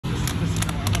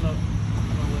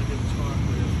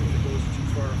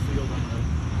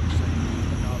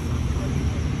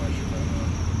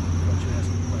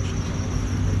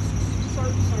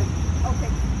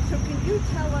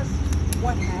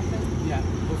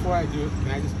before I do,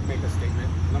 can I just make a statement?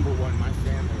 Number one, my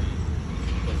family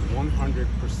was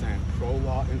 100%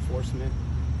 pro-law enforcement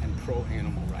and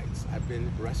pro-animal rights. I've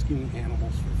been rescuing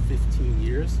animals for 15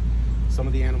 years. Some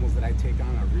of the animals that I take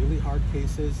on are really hard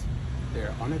cases.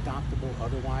 They're unadoptable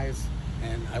otherwise.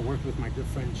 And I work with my good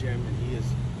friend Jim, and he has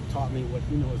taught me what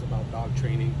he knows about dog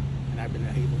training, and I've been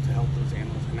able to help those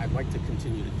animals, and I'd like to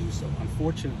continue to do so.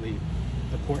 Unfortunately,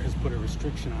 the court has put a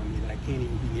restriction on me that I can't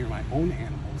even be near my own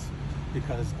animals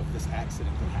because of this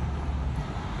accident that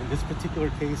happened. In this particular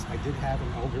case, I did have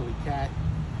an elderly cat.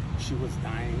 She was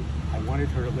dying. I wanted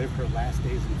her to live her last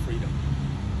days in freedom.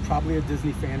 Probably a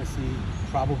Disney fantasy,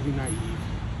 probably naive.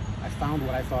 I found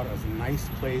what I thought was a nice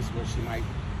place where she might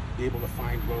be able to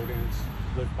find rodents,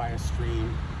 live by a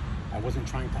stream. I wasn't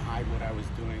trying to hide what I was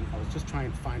doing. I was just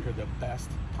trying to find her the best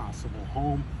possible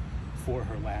home for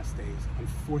her last days.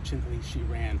 Unfortunately, she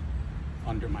ran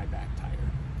under my back tire.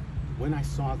 When I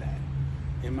saw that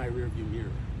in my rearview mirror,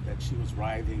 that she was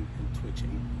writhing and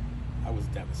twitching, I was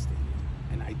devastated.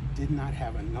 And I did not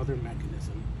have another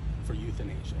mechanism for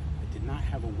euthanasia. I did not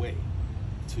have a way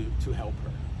to help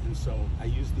her. And so I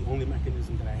used the only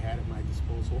mechanism that I had at my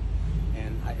disposal,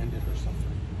 and I ended her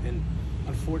suffering. And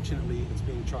unfortunately, it's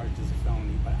being charged as a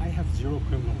felony, but I have zero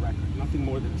criminal record, nothing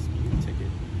more than a speeding ticket.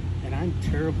 And I'm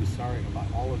terribly sorry about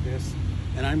all of this.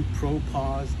 And I'm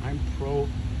pro-cause, I'm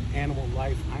pro-animal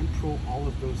life, I'm pro all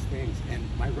of those things. And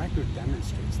my record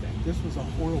demonstrates that. This was a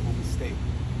horrible mistake.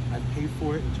 I've paid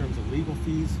for it in terms of legal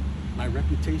fees. My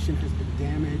reputation has been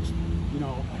damaged. You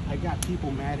know, I got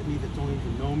people mad at me that don't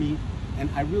even know me. And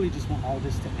I really just want all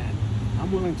this to end.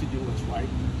 I'm willing to do what's right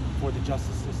for the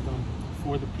justice system,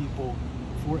 for the people,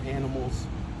 for animals,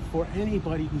 for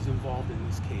anybody who's involved in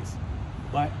this case.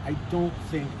 But I don't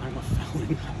think I'm a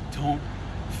felon. I don't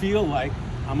feel like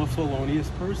I'm a felonious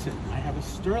person. I have a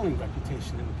sterling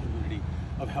reputation in the community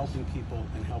of helping people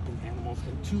and helping animals,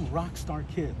 and two rock star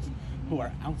kids who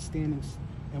are outstanding.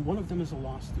 And one of them is a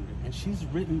law student, and she's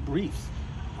written briefs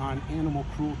on animal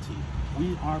cruelty.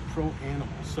 We are pro-animal.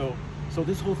 So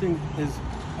this whole thing is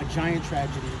a giant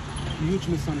tragedy, a huge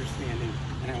misunderstanding,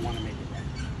 and I want to make it right.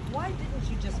 Why didn't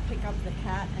you just pick up the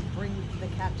cat and bring the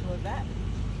cat to a vet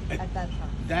at that time?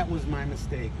 That was my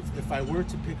mistake. If I were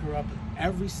to pick her up,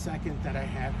 every second that I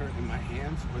had her in my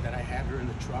hands or that I had her in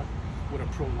the truck would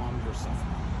have prolonged her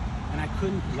suffering. And I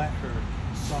couldn't let her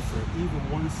suffer even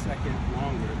 1 second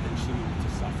longer than she needed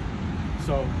to suffer.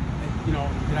 So, you know,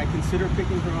 did I consider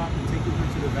picking her up and taking her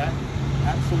to the vet?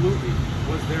 Absolutely.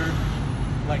 Was there,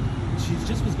 like, she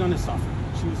just was going to suffer.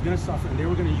 She was going to suffer, and they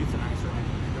were going to euthanize her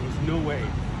anyway. There was no way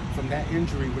from that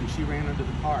injury when she ran under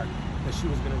the car that she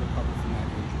was going to recover from that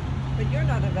injury. But you're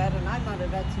not a vet, and I'm not a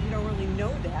vet, so you don't really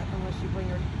know that unless you bring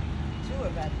her to a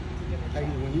vet to give her a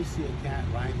shot. When you see a cat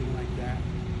writhing like that,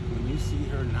 when you see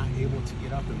her not able to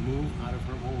get up and move out of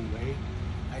her own way,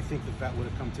 I think the vet would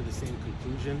have come to the same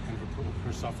conclusion, and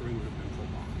her suffering would have been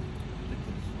prolonged.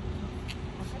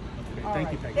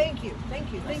 Okay, thank you,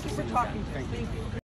 Peggy. Thank you for talking to us. Thank you.